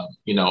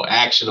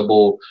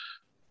 Actionable,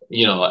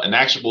 an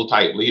actionable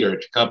type leader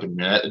at your company.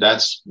 Man,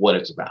 that's what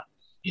it's about.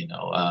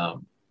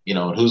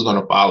 Who's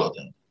going to follow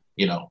them.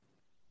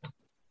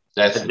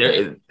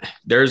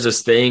 There's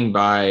this thing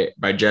by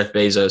Jeff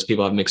Bezos.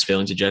 People have mixed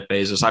feelings of Jeff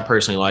Bezos. I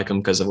personally like him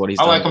because of what he's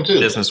done like him too,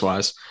 business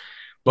wise.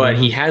 But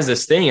he has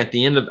this thing at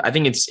the end of, I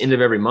think it's end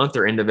of every month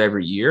or end of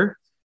every year.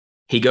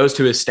 He goes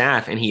to his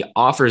staff and he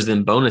offers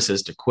them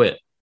bonuses to quit,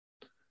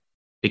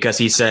 because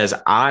he says,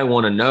 I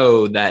want to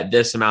know that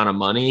this amount of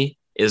money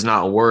is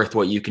not worth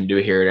what you can do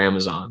here at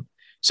Amazon.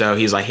 So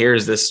he's like,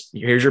 here's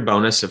your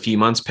bonus, a few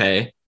months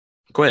pay,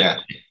 quit. Yeah.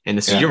 And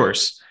this is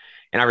yours.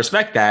 And I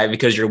respect that,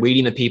 because you're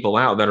weeding the people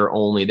out that are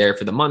only there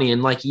for the money.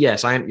 And like,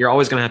 yes, you're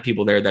always going to have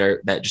people there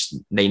that just,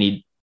 they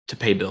need to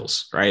pay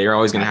bills, right? You're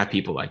always going to have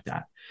people like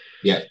that.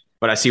 Yeah.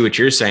 But I see what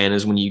you're saying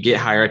is when you get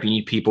higher up, you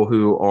need people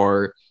who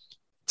are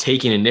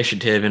taking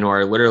initiative and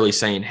are literally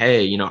saying,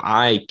 hey,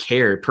 I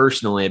care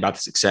personally about the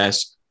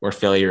success or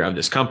failure of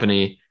this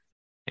company.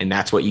 And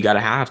that's what you got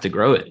to have to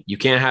grow it. You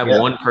can't have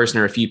one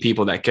person or a few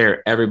people that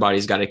care.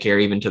 Everybody's got to care,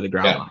 even to the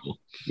ground level.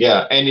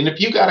 Yeah. And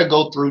if you got to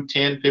go through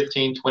 10,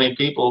 15, 20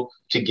 people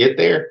to get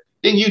there,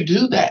 then you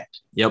do that.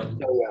 Yep.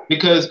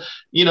 Because,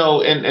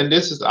 and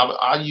this is,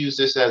 I'll use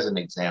this as an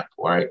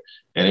example, right?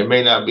 And it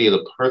may not be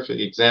the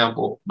perfect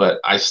example, but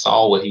I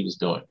saw what he was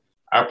doing.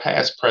 Our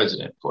past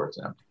president, for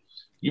example,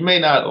 you may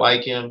not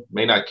like him,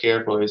 may not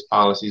care for his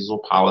policies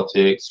or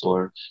politics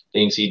or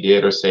things he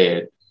did or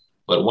said.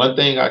 But one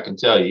thing I can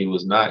tell you, he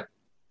was not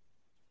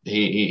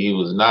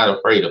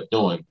afraid of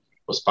doing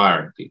was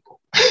firing people.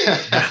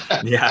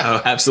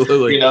 Yeah,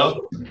 absolutely.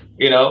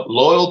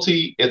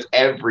 Loyalty is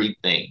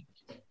everything.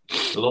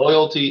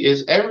 Loyalty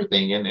is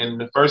everything. And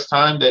the first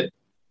time that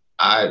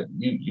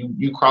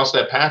you cross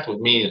that path with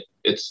me,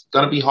 it's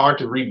going to be hard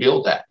to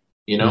rebuild that,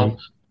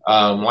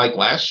 Like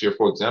last year,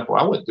 for example,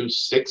 I went through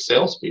 6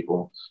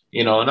 salespeople,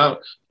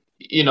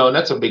 and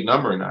that's a big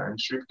number in our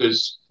industry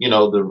because,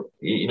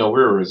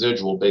 we're a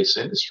residual based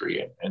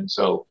industry. And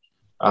so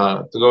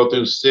to go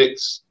through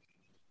 6,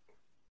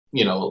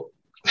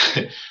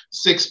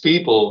 6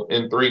 people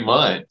in 3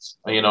 months,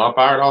 I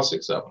fired all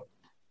 6 of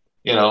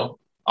them,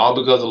 all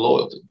because of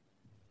loyalty.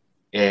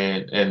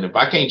 And if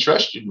I can't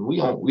trust you,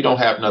 we don't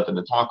have nothing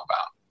to talk about.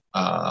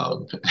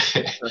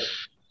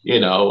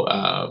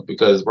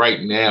 Because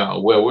right now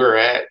where we're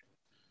at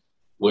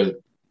with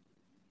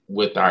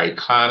our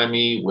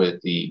economy,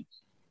 with the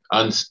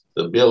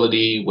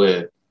instability,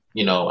 with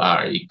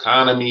our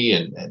economy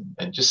and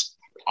just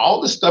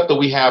all the stuff that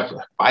we have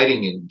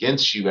fighting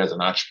against you as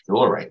an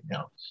entrepreneur right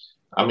now.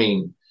 I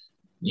mean,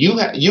 you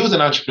as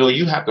an entrepreneur,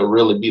 you have to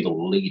really be the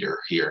leader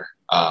here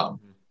and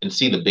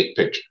see the big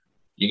picture.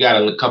 You got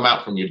to come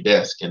out from your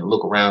desk and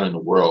look around in the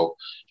world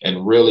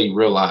and really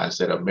realize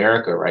that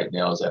America right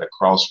now is at a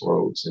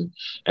crossroads.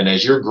 And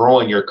as you're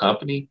growing your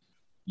company,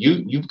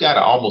 you've got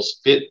to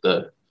almost fit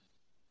the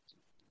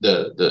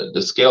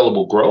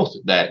scalable growth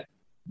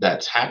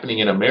that's happening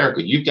in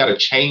America. You've got to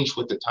change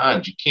with the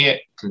times. You can't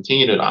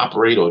continue to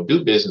operate or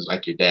do business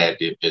like your dad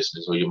did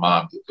business or your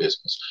mom did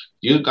business.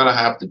 You're going to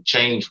have to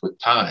change with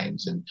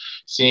times and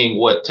seeing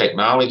what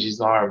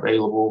technologies are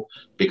available.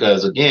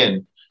 Because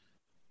again,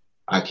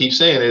 I keep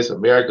saying this,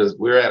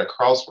 we're at a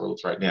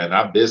crossroads right now, and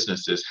our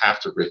businesses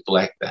have to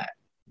reflect that.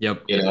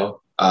 Yep.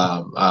 Because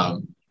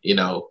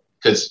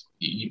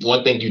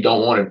one thing you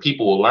don't want, and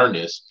people will learn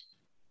this,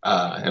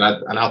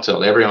 and I'll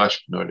tell every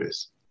entrepreneur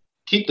this: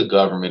 keep the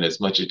government as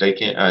much as they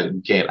can out of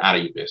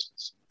your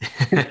business.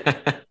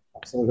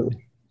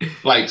 Absolutely.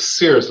 Like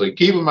seriously,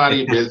 keep them out of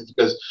your business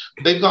because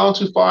they've gone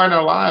too far in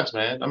their lives,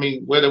 man. I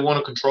mean, where they want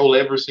to control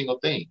every single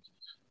thing.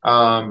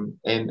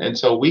 And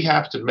so we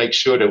have to make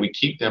sure that we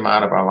keep them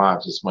out of our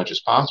lives as much as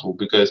possible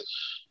because,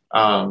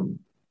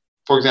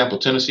 for example,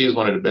 Tennessee is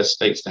one of the best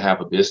states to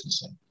have a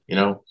business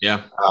in,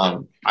 Yeah.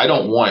 I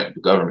don't want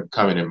the government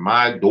coming in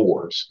my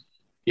doors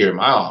here in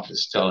my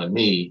office telling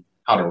me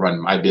how to run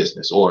my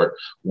business or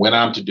when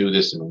I'm to do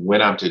this and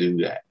when I'm to do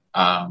that.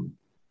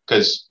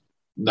 Because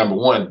number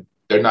one,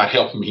 they're not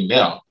helping me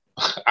now.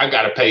 I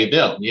got to pay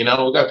them, we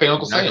got to pay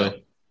Uncle Sam,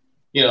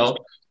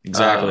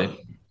 Exactly.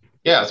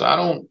 Yeah. So I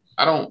don't.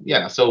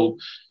 So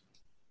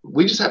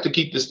we just have to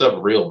keep this stuff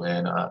real,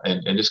 man,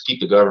 and just keep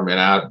the government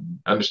out.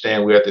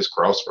 Understand we're at this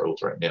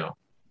crossroads right now.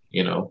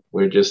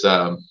 We're just,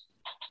 and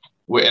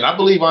I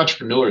believe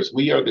entrepreneurs,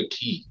 we are the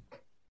key.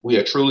 We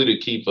are truly the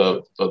key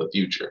for the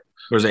future.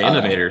 We're the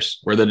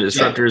innovators. We're the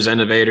disruptors,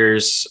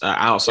 innovators,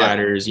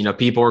 outsiders.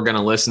 People are going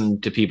to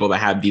listen to people that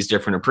have these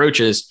different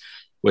approaches,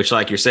 which,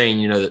 like you're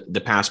saying,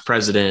 the past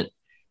president,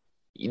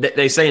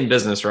 they say in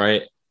business,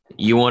 right?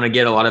 You want to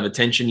get a lot of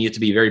attention. You have to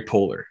be very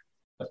polar.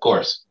 Of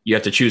course. You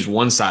have to choose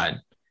one side,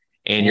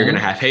 and you're going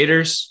to have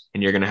haters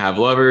and you're going to have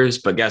lovers.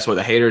 But guess what?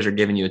 The haters are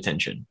giving you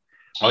attention.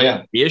 Oh,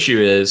 yeah. The issue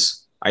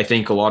is, I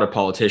think a lot of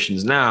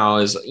politicians now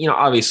is,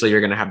 obviously you're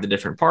going to have the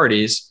different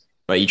parties,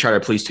 but you try to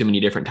please too many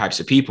different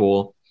types of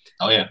people.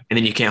 Oh, yeah. And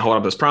then you can't hold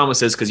up those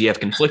promises because you have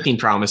conflicting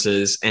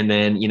promises. And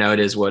then, it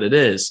is what it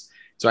is.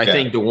 So I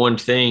think the one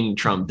thing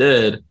Trump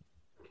did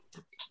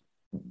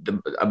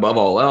above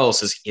all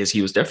else is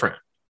he was different.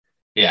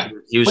 Yeah.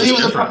 He was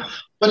different.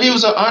 But he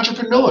was an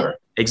entrepreneur.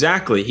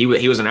 Exactly. He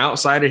was an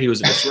outsider. He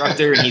was a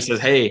disruptor. And he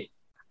says, hey,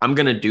 I'm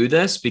going to do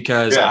this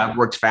because I've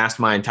worked fast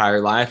my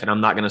entire life and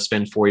I'm not going to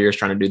spend 4 years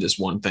trying to do this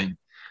one thing.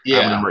 Yeah.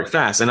 I'm going to work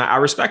fast. And I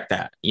respect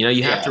that.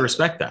 You have to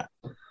respect that.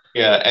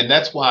 Yeah. And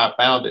that's why I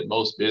found that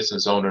most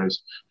business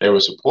owners, they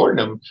were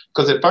supporting him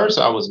because at first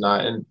I was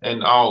not,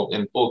 and all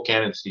in full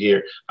candidacy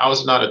here, I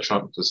was not a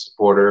Trump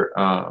supporter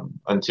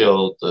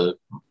until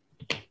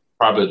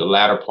probably the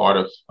latter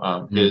part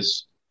of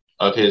his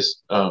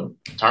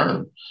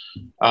term.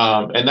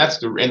 And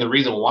the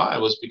reason why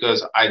was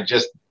because I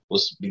just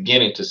was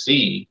beginning to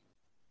see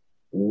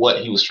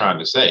what he was trying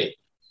to say.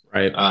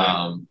 Right.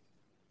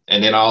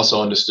 And then I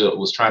also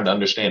was trying to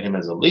understand him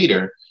as a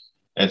leader.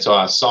 And so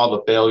I saw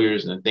the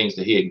failures and the things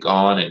that he had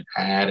gone and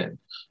had.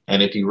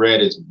 And if you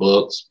read his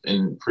books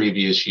in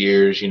previous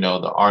years,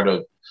 the art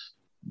of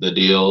the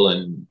deal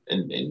and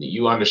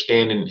you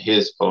understanding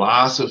his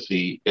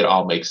philosophy, it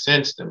all makes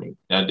sense to me.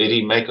 Now, did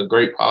he make a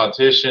great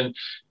politician?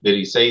 Did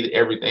he say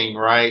everything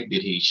right?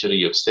 Should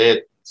he have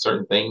said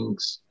certain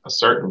things a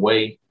certain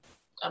way?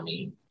 I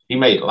mean, He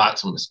made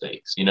lots of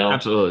mistakes,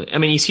 Absolutely. I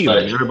mean, he's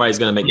human. Everybody's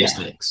going to make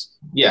mistakes.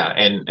 Yeah.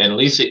 And at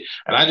least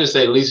I just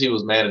say, at least he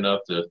was man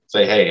enough to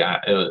say, hey,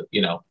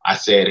 I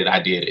said it,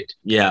 I did it.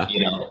 Yeah.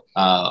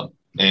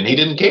 And he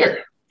didn't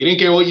care. He didn't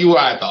care what you or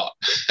I thought.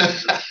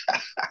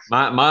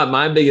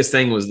 my biggest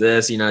thing was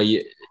this,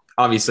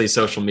 obviously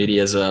social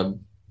media is a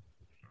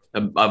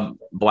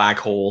black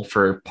hole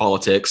for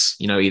politics,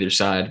 either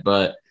side,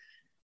 but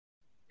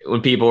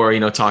when people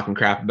are, talking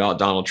crap about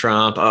Donald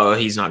Trump, oh,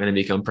 he's not going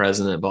to become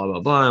president, blah, blah,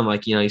 blah. I'm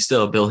like, he's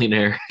still a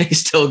billionaire.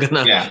 He's still going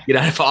to get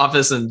out of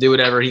office and do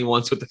whatever he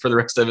wants for the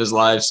rest of his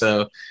life.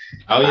 So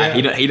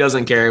he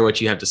doesn't care what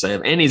you have to say.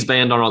 And he's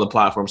banned on all the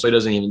platforms, so he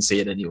doesn't even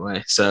see it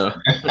anyway. So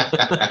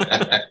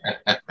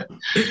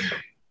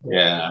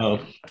yeah.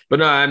 But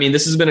no, I mean,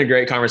 this has been a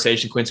great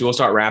conversation, Quincy. We'll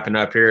start wrapping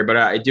up here, but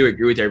I do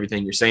agree with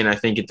everything you're saying. I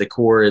think at the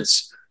core,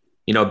 it's,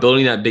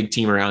 building that big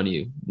team around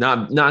you,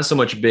 not so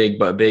much big,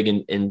 but big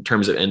in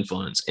terms of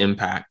influence,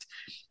 impact.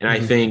 And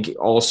I think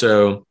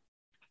also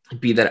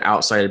be that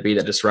outsider, be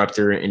that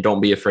disruptor, and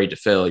don't be afraid to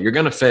fail. You're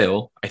going to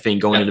fail. I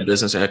think going into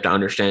business, I have to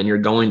understand you're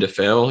going to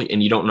fail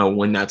and you don't know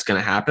when that's going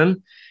to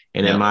happen.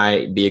 And it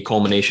might be a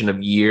culmination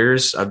of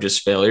years of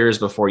just failures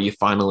before you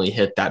finally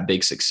hit that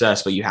big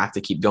success, but you have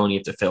to keep going. You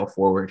have to fail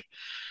forward.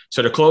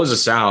 So to close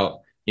us out,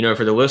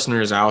 for the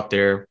listeners out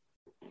there,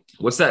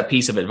 what's that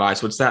piece of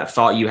advice? What's that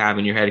thought you have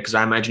in your head? Because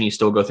I imagine you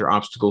still go through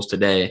obstacles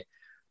today.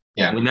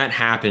 Yeah. When that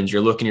happens,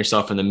 you're looking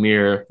yourself in the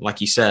mirror.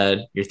 Like you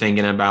said, you're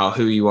thinking about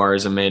who you are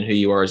as a man, who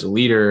you are as a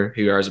leader,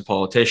 who you are as a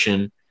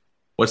politician.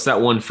 What's that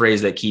one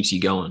phrase that keeps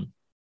you going?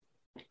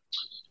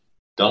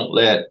 Don't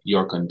let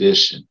your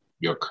condition,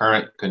 your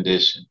current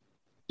condition,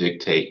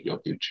 dictate your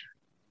future.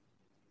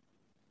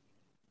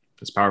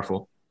 That's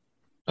powerful.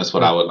 That's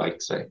what I would like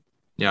to say.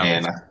 Yeah.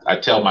 And I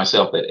tell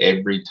myself that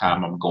every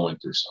time I'm going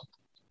through something.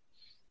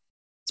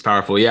 It's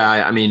powerful. Yeah.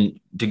 I mean,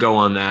 to go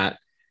on that,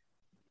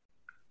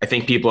 I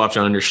think people have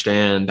to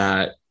understand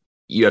that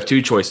you have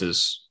two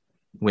choices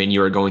when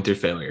you are going through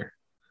failure.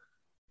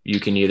 You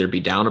can either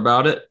be down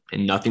about it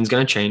and nothing's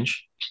going to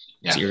change.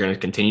 Yeah. So you're going to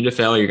continue to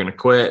fail. You're going to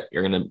quit.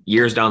 You're going to,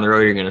 years down the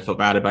road, you're going to feel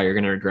bad about it. You're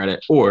going to regret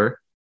it. Or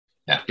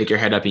pick your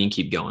head up and you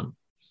keep going.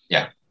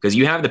 Yeah. Because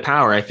you have the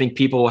power. I think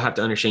people have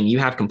to understand you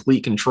have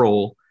complete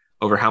control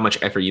over how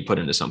much effort you put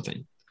into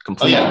something.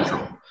 Complete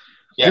control.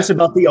 Yeah. Just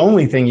about the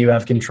only thing you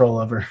have control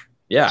over.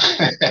 Yeah.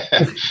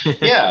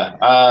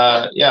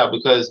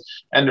 Because,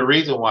 and the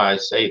reason why I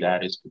say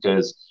that is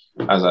because,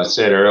 as I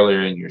said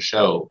earlier in your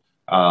show,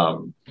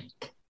 I'm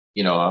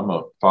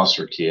a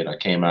foster kid. I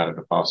came out of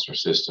the foster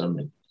system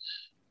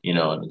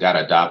and got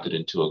adopted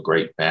into a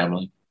great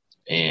family.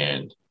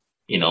 And,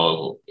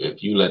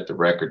 if you let the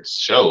records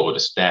show or the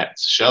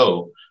stats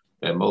show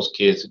that most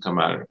kids that come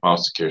out of the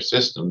foster care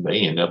system,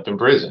 they end up in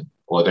prison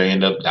or they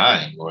end up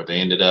dying or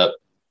they ended up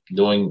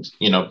doing,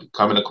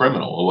 becoming a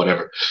criminal or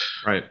whatever.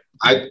 Right.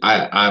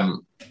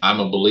 I'm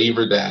a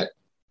believer that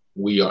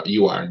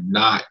you are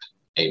not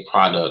a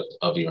product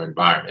of your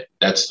environment.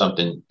 That's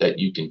something that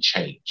you can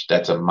change.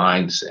 That's a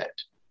mindset.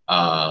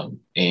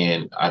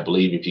 And I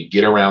believe if you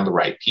get around the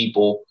right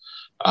people,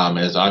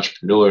 as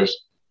entrepreneurs,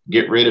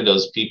 get rid of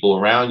those people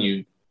around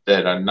you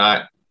that are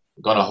not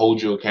going to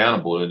hold you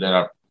accountable. That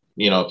are,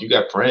 if you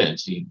got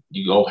friends, you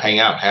go hang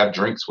out, have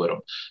drinks with them,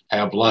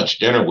 have lunch,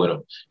 dinner with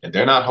them, and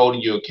they're not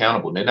holding you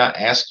accountable. They're not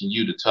asking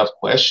you the tough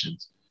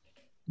questions.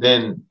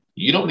 Then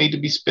you don't need to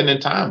be spending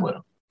time with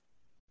them.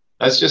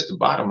 That's just the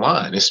bottom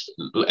line. It's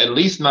at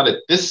least not at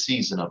this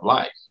season of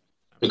life,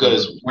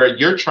 because where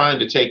you're trying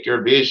to take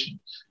your vision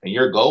and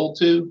your goal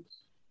to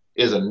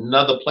is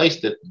another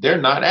place that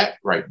they're not at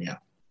right now.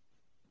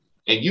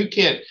 And you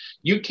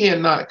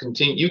cannot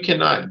continue. You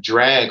cannot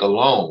drag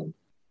along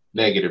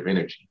negative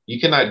energy. You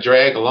cannot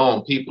drag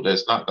along people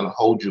that's not going to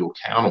hold you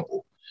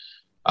accountable.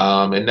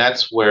 And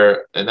that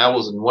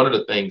was one of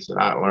the things that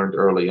I learned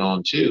early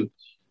on too,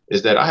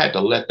 is that I had to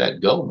let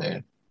that go,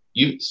 man.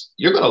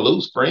 You're going to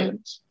lose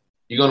friends.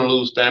 You're going to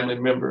lose family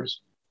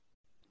members.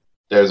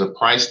 There's a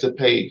price to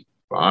pay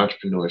for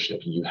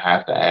entrepreneurship. And you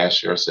have to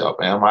ask yourself,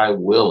 am I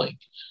willing,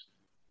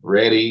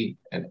 ready,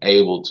 and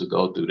able to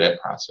go through that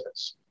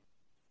process?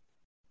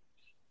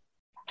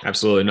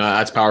 Absolutely. No,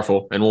 that's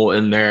powerful. And we'll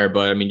end there.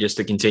 But I mean, just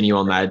to continue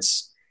on that,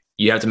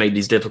 you have to make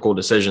these difficult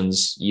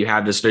decisions. You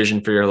have this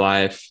vision for your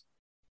life.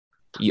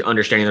 You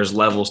understand there's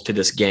levels to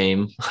this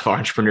game of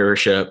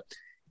entrepreneurship,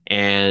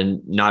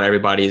 and not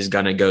everybody is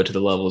going to go to the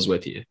levels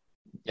with you.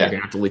 You're going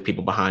to have to leave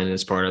people behind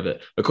as part of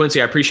it. But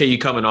Quincy, I appreciate you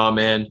coming on,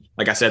 man.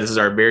 Like I said, this is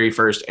our very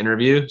first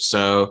interview.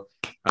 So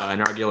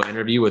inaugural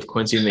interview with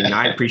Quincy McKnight.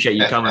 I appreciate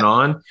you coming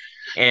on.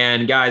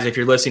 And guys, if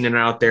you're listening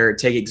out there,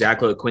 take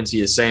exactly what Quincy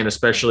is saying,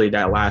 especially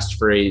that last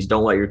phrase,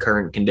 don't let your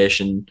current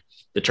condition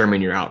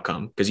determine your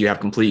outcome, because you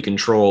have complete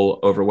control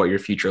over what your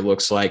future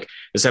looks like.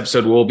 This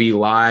episode will be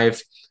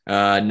live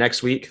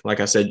next week, like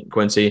I said,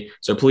 Quincy.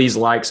 So please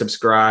like,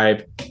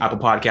 subscribe, Apple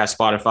Podcasts,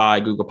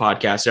 Spotify, Google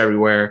Podcasts,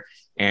 everywhere.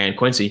 And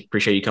Quincy,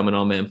 appreciate you coming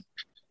on, man.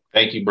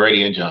 Thank you,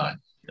 Brady and John.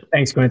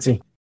 Thanks,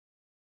 Quincy.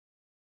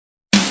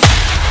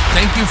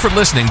 Thank you you for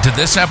listening to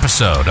this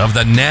episode of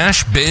the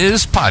Nash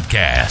Biz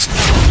Podcast.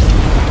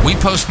 We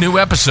post new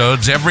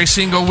episodes every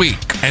single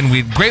week, and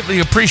we'd greatly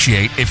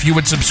appreciate if you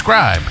would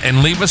subscribe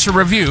and leave us a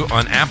review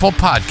on Apple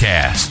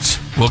Podcasts.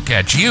 We'll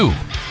catch you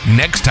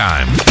next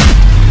time.